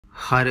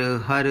Har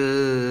Har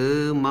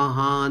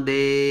Mahadev.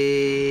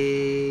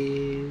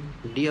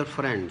 Dear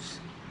friends,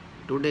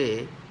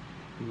 today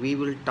we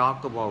will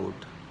talk about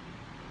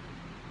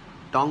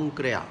tongue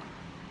Kriya,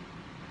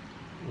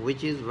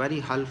 which is very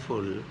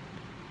helpful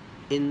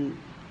in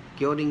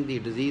curing the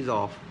disease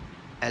of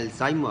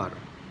Alzheimer,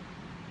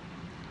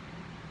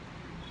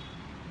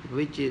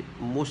 which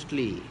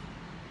mostly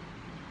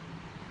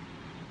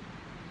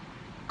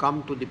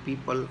come to the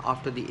people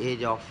after the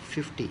age of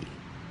 50.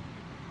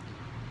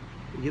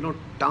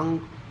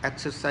 Tongue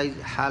exercise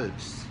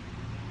helps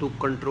to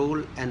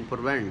control and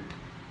prevent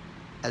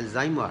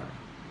Alzheimer.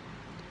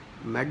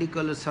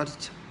 Medical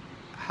research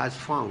has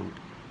found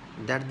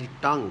that the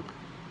tongue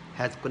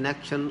has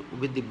connection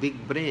with the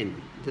big brain,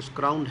 this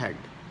crown head.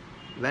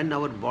 When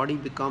our body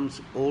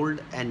becomes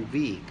old and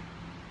weak,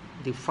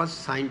 the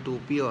first sign to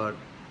appear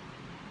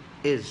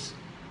is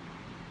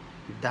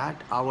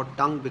that our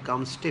tongue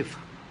becomes stiff,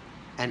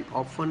 and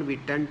often we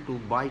tend to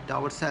bite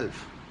ourselves.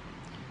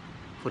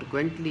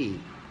 Frequently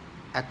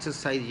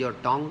exercise your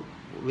tongue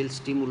will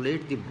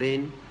stimulate the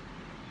brain,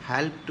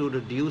 help to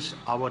reduce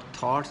our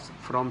thoughts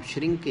from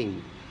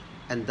shrinking,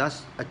 and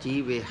thus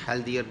achieve a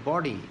healthier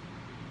body.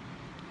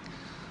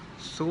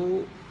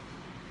 So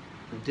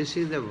this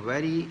is a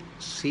very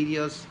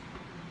serious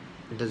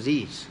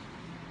disease.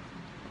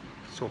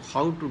 So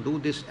how to do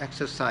this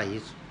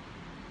exercise,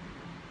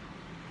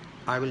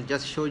 I will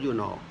just show you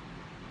now.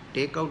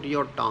 Take out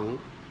your tongue,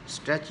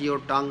 stretch your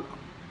tongue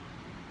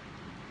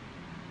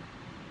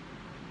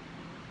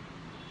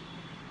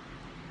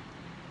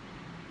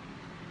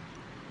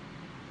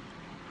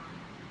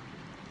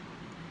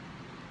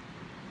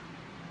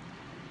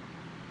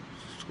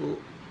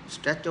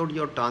stretch out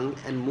your tongue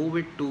and move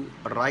it to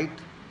right,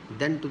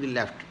 then to the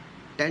left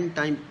 10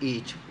 times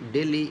each,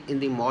 daily in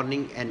the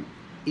morning and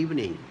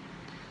evening.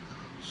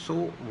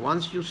 So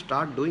once you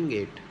start doing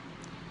it,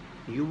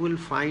 you will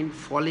find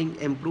following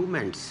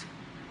improvements: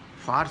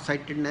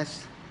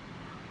 far-sightedness,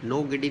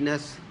 no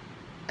giddiness,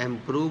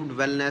 improved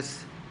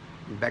wellness,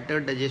 better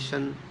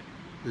digestion,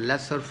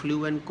 lesser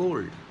flu and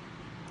cold.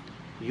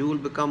 You will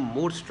become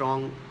more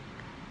strong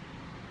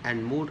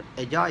and more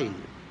agile.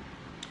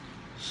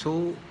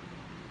 So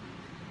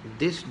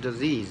this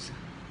disease,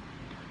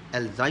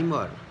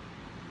 Alzheimer,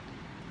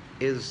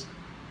 is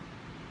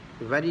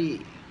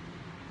very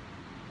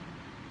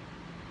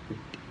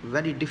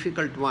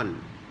difficult one,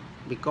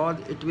 because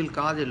it will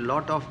cause a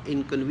lot of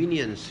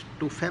inconvenience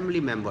to family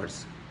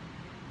members.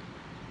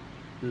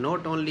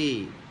 Not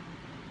only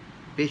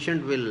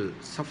patient will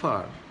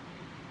suffer,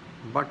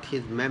 but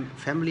his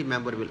family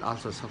member will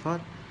also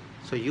suffer.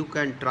 So you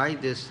can try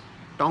this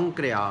tongue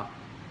Kriya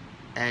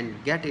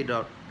and get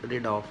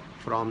rid of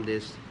from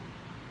this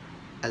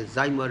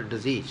Alzheimer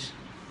disease.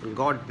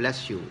 God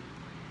bless you.